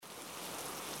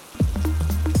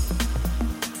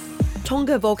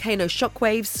Tonga volcano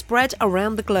shockwaves spread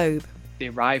around the globe. The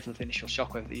arrival of the initial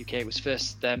shockwave in the UK was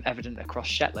first evident across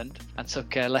Shetland and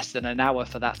took less than an hour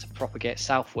for that to propagate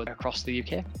southward across the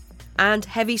UK. And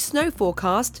heavy snow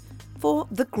forecast for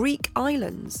the Greek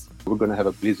islands. We're going to have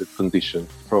a blizzard condition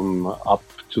from up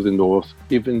to the north,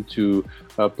 even to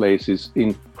places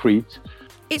in Crete.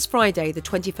 It's Friday, the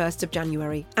 21st of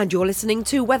January, and you're listening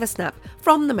to Weathersnap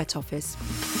from the Met Office.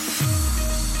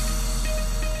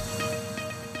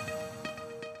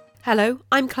 Hello,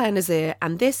 I'm Claire Nazir,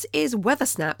 and this is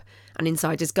Weathersnap, an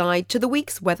insider's guide to the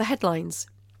week's weather headlines.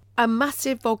 A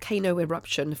massive volcano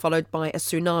eruption followed by a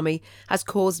tsunami has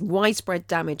caused widespread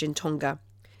damage in Tonga.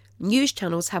 News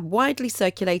channels have widely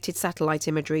circulated satellite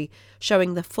imagery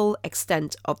showing the full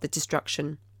extent of the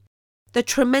destruction. The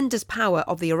tremendous power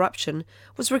of the eruption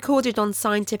was recorded on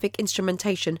scientific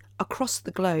instrumentation across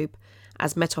the globe,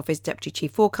 as Met Office Deputy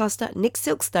Chief Forecaster Nick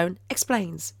Silkstone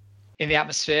explains. In the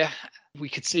atmosphere, we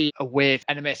could see a wave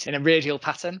animating in a radial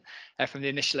pattern from the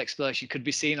initial explosion could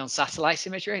be seen on satellite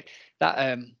imagery.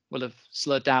 That will have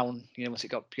slowed down, once it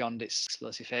got beyond its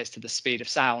explosive phase to the speed of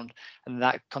sound, and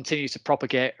that continues to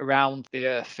propagate around the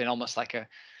Earth in almost like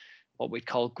what we'd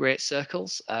call great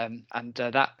circles, and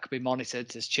that could be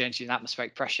monitored as changes in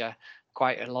atmospheric pressure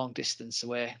quite a long distance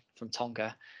away from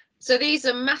Tonga. So these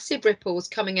are massive ripples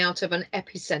coming out of an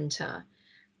epicenter,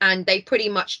 and they pretty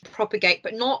much propagate,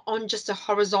 but not on just a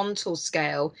horizontal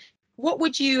scale. What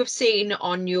would you have seen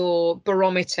on your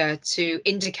barometer to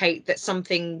indicate that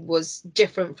something was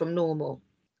different from normal?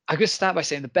 I'm going to start by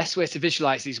saying the best way to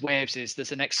visualize these waves is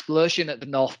there's an explosion at the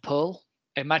North Pole.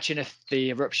 Imagine if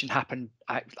the eruption happened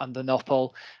on the North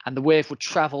Pole and the wave would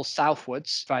travel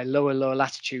southwards by lower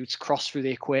latitudes, cross through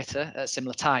the equator at a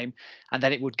similar time, and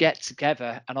then it would get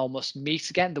together and almost meet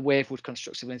again. The wave would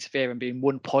constructively interfere and be in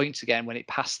one point again when it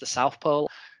passed the South Pole.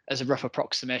 As a rough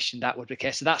approximation, that would be the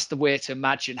case. So that's the way to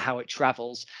imagine how it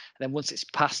travels. And then once it's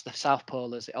past the South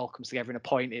Pole, as it all comes together in a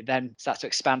point, it then starts to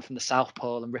expand from the South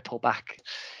Pole and ripple back.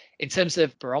 In terms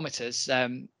of barometers,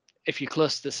 if you're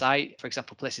close to the site, for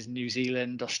example, places in New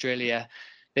Zealand, Australia,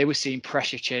 they were seeing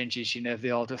pressure changes, of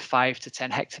the order of 5 to 10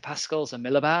 hectopascals and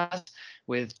millibars,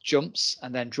 with jumps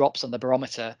and then drops on the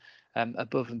barometer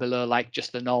above and below, like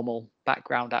just the normal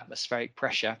background atmospheric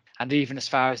pressure. And even as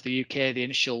far as the UK, the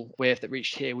initial wave that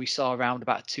reached here, we saw around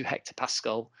about 2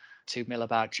 hectopascal, 2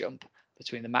 millibar jump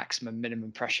between the maximum and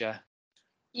minimum pressure.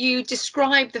 You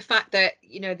described the fact that,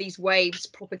 these waves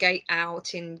propagate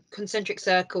out in concentric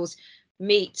circles,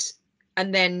 meet,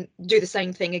 and then do the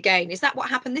same thing again. Is that what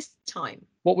happened this time?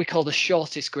 What we call the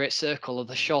shortest great circle, or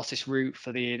the shortest route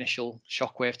for the initial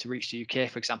shockwave to reach the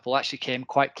UK, for example, actually came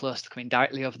quite close to coming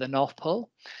directly over the North Pole.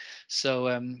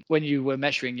 So when you were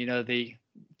measuring, the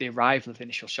arrival of the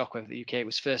initial shockwave of the UK, it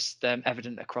was first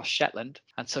evident across Shetland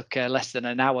and took less than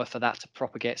an hour for that to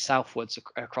propagate southwards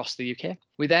across the UK.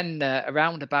 We then,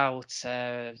 around about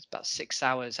 6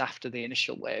 hours after the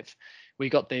initial wave, we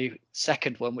got the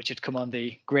second one, which had come on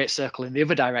the Great Circle in the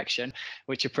other direction,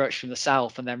 which approached from the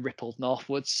south and then rippled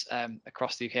northwards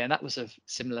across the UK. And that was of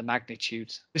similar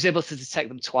magnitude. I was able to detect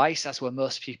them twice, as were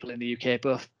most people in the UK,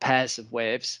 both pairs of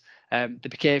waves. They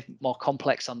became more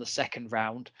complex on the second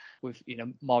round with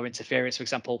more interference. For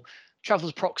example,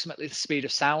 travels approximately the speed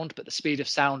of sound, but the speed of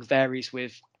sound varies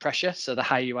with pressure. So the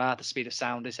higher you are, the speed of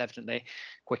sound is evidently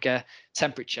quicker,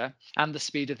 temperature, and the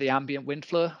speed of the ambient wind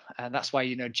flow. And that's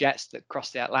why, jets that cross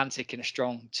the Atlantic in a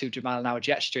strong 200 mile an hour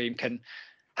jet stream can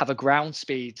have a ground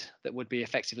speed that would be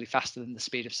effectively faster than the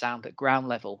speed of sound at ground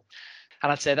level.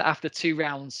 And I'd say that after 2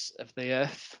 rounds of the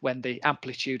Earth, when the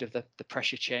amplitude of the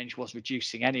pressure change was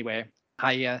reducing anyway,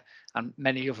 higher, and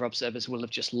many other observers will have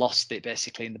just lost it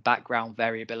basically in the background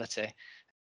variability.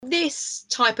 This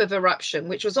type of eruption,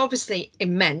 which was obviously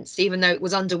immense, even though it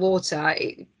was underwater,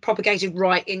 it propagated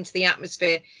right into the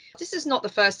atmosphere. This is not the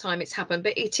first time it's happened,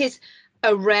 but it is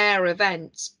a rare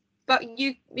event. But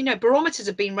barometers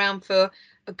have been around for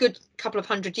a good couple of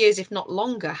 100 years, if not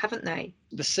longer, haven't they?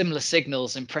 The similar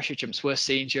signals and pressure jumps were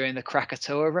seen during the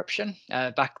Krakatoa eruption.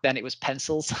 Back then it was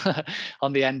pencils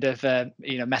on the end of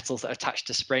metals that are attached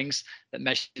to springs that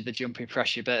measured the jumping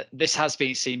pressure. But this has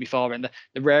been seen before, and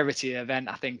the rarity of the event,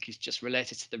 I think, is just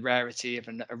related to the rarity of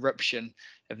an eruption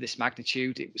of this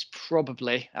magnitude. It was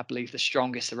probably, I believe, the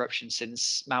strongest eruption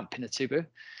since Mount Pinatubo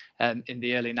in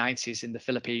the early 90s in the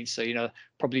Philippines. So,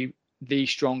 probably the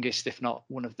strongest, if not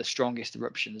one of the strongest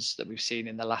eruptions that we've seen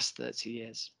in the last 30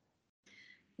 years.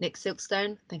 Nick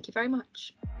Silkstone, thank you very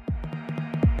much.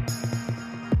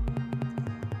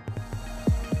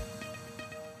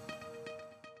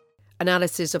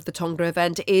 Analysis of the Tonga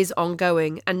event is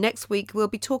ongoing, and next week we'll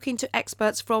be talking to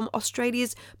experts from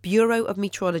Australia's Bureau of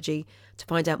Meteorology to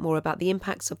find out more about the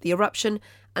impacts of the eruption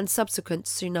and subsequent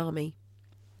tsunami.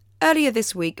 Earlier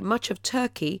this week, much of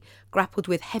Turkey grappled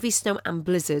with heavy snow and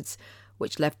blizzards,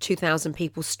 which left 2,000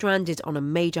 people stranded on a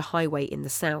major highway in the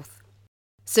south.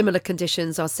 Similar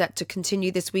conditions are set to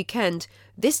continue this weekend,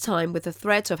 this time with the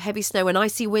threat of heavy snow and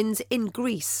icy winds in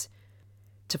Greece.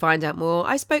 To find out more,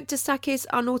 I spoke to Sakis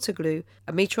Arnautaglou,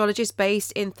 a meteorologist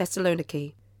based in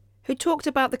Thessaloniki, who talked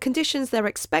about the conditions they're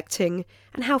expecting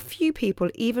and how few people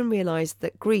even realise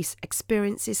that Greece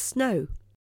experiences snow.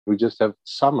 We just have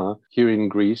summer here in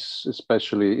Greece,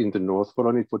 especially in the north, but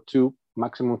only for 2,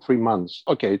 maximum 3 months.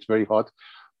 Okay, it's very hot,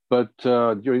 but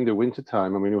during the winter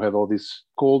time, I mean, you have all this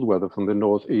cold weather from the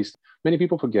northeast. Many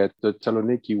people forget that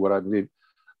Thessaloniki, where I live,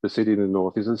 the city in the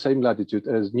north, is the same latitude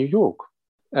as New York.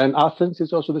 And Athens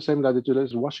is also the same latitude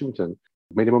as Washington.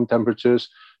 Minimum temperatures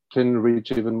can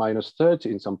reach even -30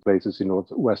 in some places in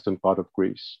northwestern part of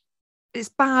Greece. It's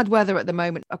bad weather at the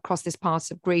moment across this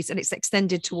part of Greece, and it's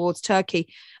extended towards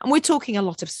Turkey. And we're talking a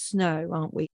lot of snow,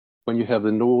 aren't we? When you have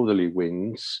the northerly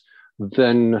winds,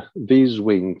 then these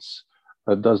winds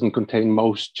doesn't contain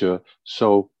moisture,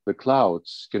 so the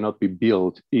clouds cannot be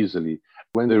built easily.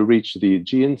 When they reach the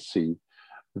Aegean Sea,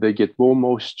 they get more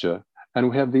moisture, and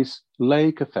we have this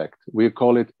lake effect. We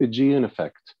call it Aegean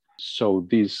effect. So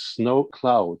these snow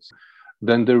clouds,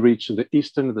 then they reach the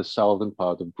eastern and the southern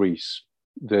part of Greece,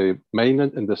 the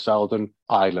mainland and the southern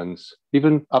islands,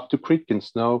 even up to Crete can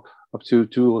snow up to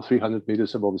 200 or 300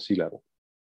 meters above the sea level.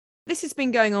 This has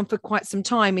been going on for quite some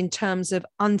time in terms of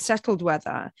unsettled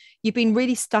weather. You've been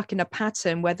really stuck in a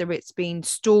pattern, whether it's been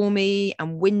stormy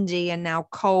and windy and now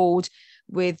cold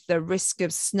with the risk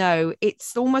of snow.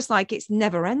 It's almost like it's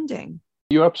never ending.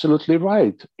 You're absolutely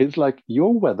right. It's like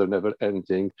your weather never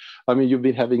ending. I mean, you've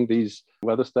been having these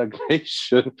weather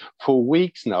stagnation for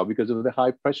weeks now because of the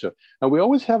high pressure. And we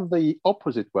always have the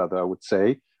opposite weather, I would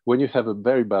say. When you have a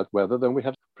very bad weather, then we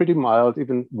have pretty mild,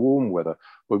 even warm weather.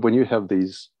 But when you have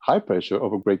these high pressure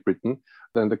over Great Britain,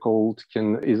 then the cold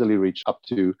can easily reach up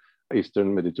to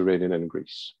Eastern Mediterranean and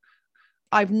Greece.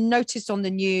 I've noticed on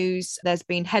the news, there's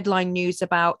been headline news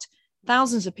about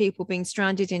thousands of people being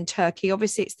stranded in Turkey.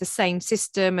 Obviously, it's the same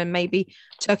system, and maybe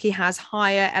Turkey has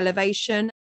higher elevation.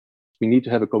 We need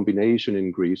to have a combination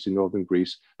in Greece, in northern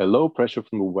Greece, a low pressure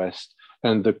from the west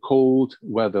and the cold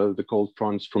weather, the cold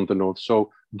fronts from the north.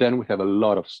 So then we have a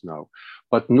lot of snow.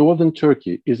 But northern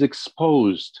Turkey is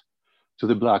exposed to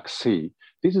the Black Sea.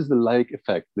 This is the lake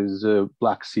effect. This is a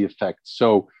Black Sea effect.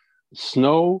 So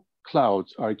snow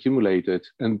clouds are accumulated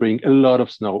and bring a lot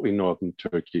of snow in northern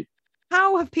Turkey.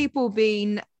 How have people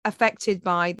been affected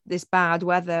by this bad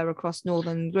weather across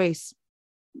northern Greece?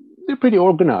 They're pretty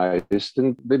organized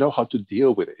and they know how to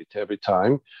deal with it every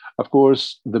time. Of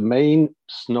course, the main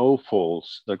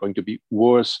snowfalls are going to be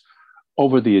worse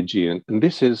over the Aegean. And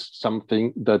this is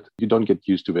something that you don't get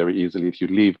used to very easily if you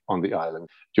live on the island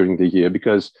during the year,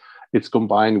 because it's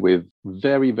combined with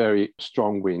very, very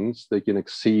strong winds. They can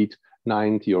exceed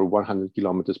 90 or 100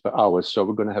 kilometers per hour. So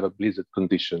we're going to have a blizzard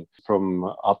condition from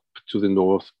up to the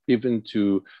north, even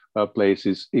to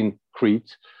places in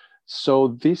Crete.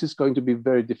 So this is going to be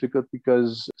very difficult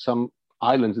because some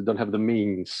islands don't have the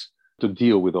means to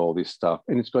deal with all this stuff.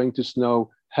 And it's going to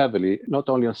snow heavily, not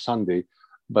only on Sunday,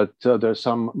 but there are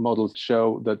some models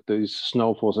show that these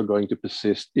snowfalls are going to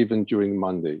persist even during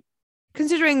Monday.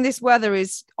 Considering this weather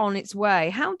is on its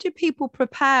way, how do people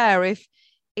prepare if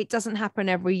it doesn't happen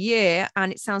every year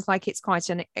and it sounds like it's quite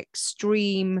an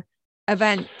extreme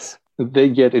event? They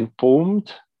get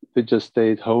informed, they just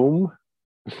stay at home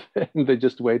and they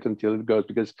just wait until it goes,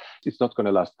 because it's not going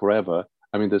to last forever.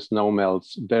 I mean, the snow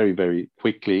melts very, very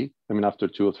quickly. I mean, after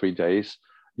 2 or 3 days,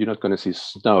 you're not going to see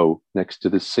snow next to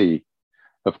the sea,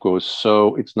 of course.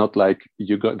 So it's not like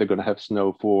they're going to have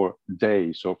snow for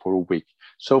days or for a week.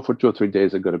 So for 2 or 3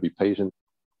 days, they're going to be patient.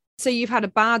 So you've had a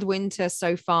bad winter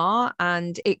so far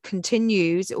and it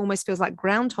continues. It almost feels like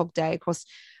Groundhog Day across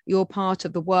your part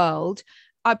of the world.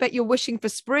 I bet you're wishing for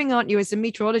spring, aren't you, as a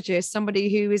meteorologist, somebody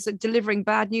who is delivering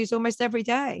bad news almost every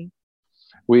day?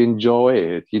 We enjoy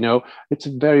it. You know, it's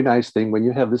a very nice thing when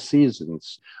you have the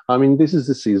seasons. I mean, this is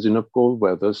the season of cold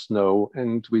weather, snow,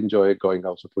 and we enjoy going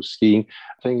also for skiing.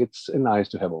 I think it's nice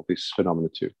to have all this phenomena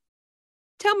too.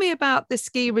 Tell me about the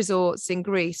ski resorts in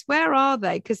Greece. Where are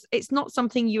they? Because it's not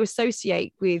something you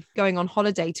associate with going on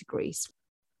holiday to Greece.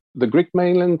 The Greek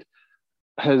mainland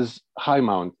has high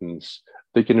mountains.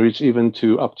 They can reach even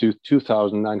to up to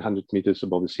 2,900 meters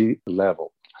above the sea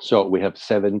level. So we have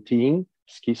 17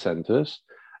 ski centers.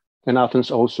 And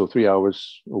Athens also, 3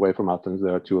 hours away from Athens,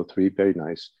 there are 2 or 3 very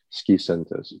nice ski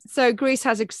centers. So Greece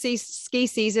has a ski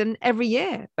season every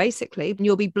year, basically. And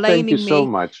you'll be Thank blaming you me so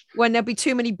much. when there'll be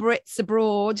too many Brits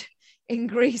abroad in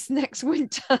Greece next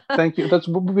winter. Thank you. That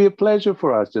would be a pleasure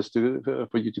for us, just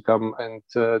for you to come and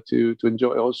to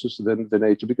enjoy also the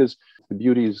nature, because the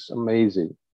beauty is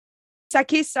amazing.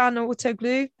 Takis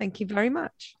Arnautoglu, thank you very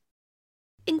much.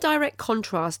 In direct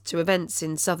contrast to events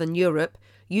in southern Europe,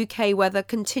 UK weather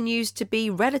continues to be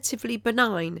relatively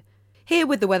benign. Here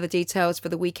with the weather details for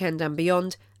the weekend and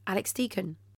beyond, Alex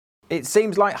Deacon. It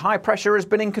seems like high pressure has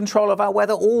been in control of our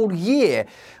weather all year.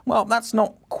 Well, that's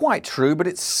not quite true, but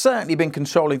it's certainly been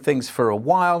controlling things for a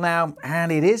while now,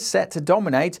 and it is set to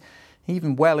dominate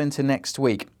even well into next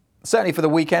week. Certainly for the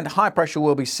weekend, high pressure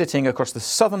will be sitting across the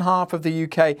southern half of the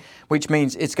UK, which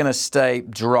means it's going to stay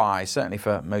dry, certainly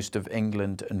for most of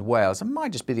England and Wales. It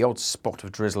might just be the odd spot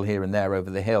of drizzle here and there over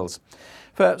the hills.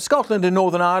 For Scotland and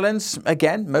Northern Ireland,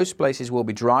 again, most places will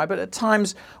be dry, but at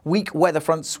times weak weather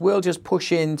fronts will just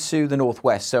push into the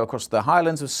northwest. So across the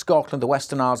Highlands of Scotland, the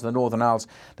Western Isles and the Northern Isles,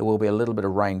 there will be a little bit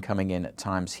of rain coming in at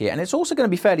times here. And it's also going to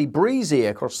be fairly breezy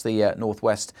across the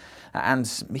northwest. And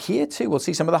here too, we'll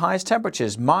see some of the highest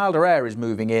temperatures. Milder air is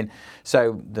moving in,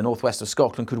 so the northwest of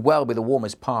Scotland could well be the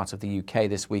warmest part of the UK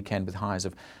this weekend with highs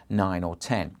of 9 or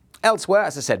 10. Elsewhere,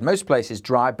 as I said, most places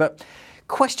dry, but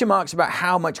question marks about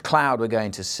how much cloud we're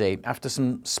going to see. After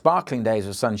some sparkling days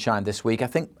of sunshine this week, I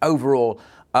think overall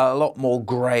a lot more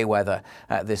grey weather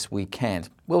this weekend.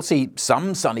 We'll see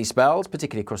some sunny spells,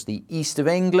 particularly across the east of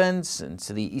England and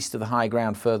to the east of the high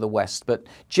ground further west, but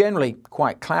generally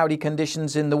quite cloudy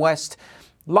conditions in the west.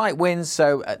 Light winds,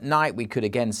 so at night we could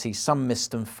again see some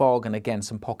mist and fog and again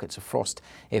some pockets of frost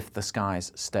if the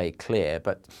skies stay clear.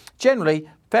 But generally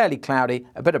fairly cloudy,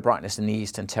 a bit of brightness in the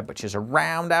east and temperatures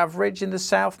around average in the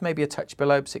south, maybe a touch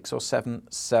below 6 or 7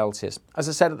 Celsius. As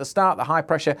I said at the start, the high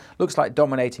pressure looks like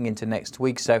dominating into next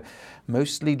week, so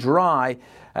mostly dry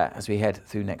as we head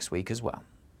through next week as well.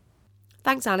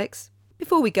 Thanks, Alex.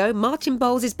 Before we go, Martin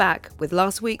Bowles is back with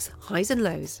last week's highs and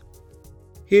lows.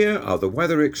 Here are the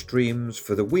weather extremes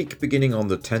for the week beginning on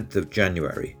the 10th of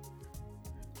January.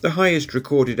 The highest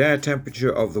recorded air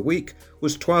temperature of the week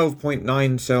was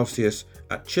 12.9 Celsius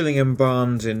at Chillingham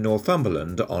Barnes in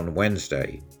Northumberland on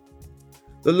Wednesday.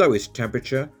 The lowest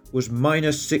temperature was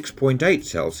minus 6.8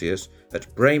 Celsius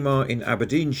at Braemar in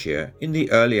Aberdeenshire in the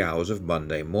early hours of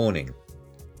Monday morning.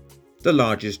 The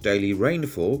largest daily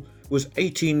rainfall was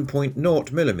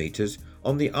 18.0 millimetres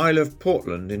on the Isle of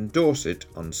Portland in Dorset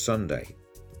on Sunday.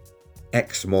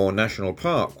 Exmoor National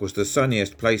Park was the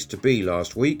sunniest place to be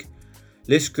last week.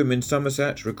 Liscombe in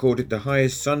Somerset recorded the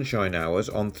highest sunshine hours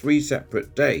on 3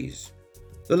 separate days.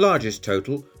 The largest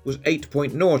total was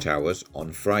 8.0 hours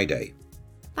on Friday.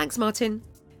 Thanks, Martin.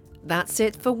 That's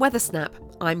it for Weather Snap.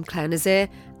 I'm Claire Nazir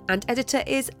and editor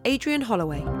is Adrian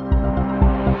Holloway.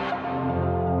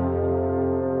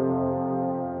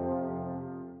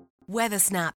 Weather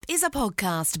Snap is a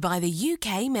podcast by the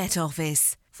UK Met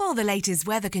Office. For the latest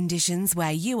weather conditions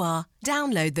where you are,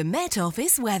 download the Met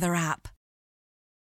Office weather app.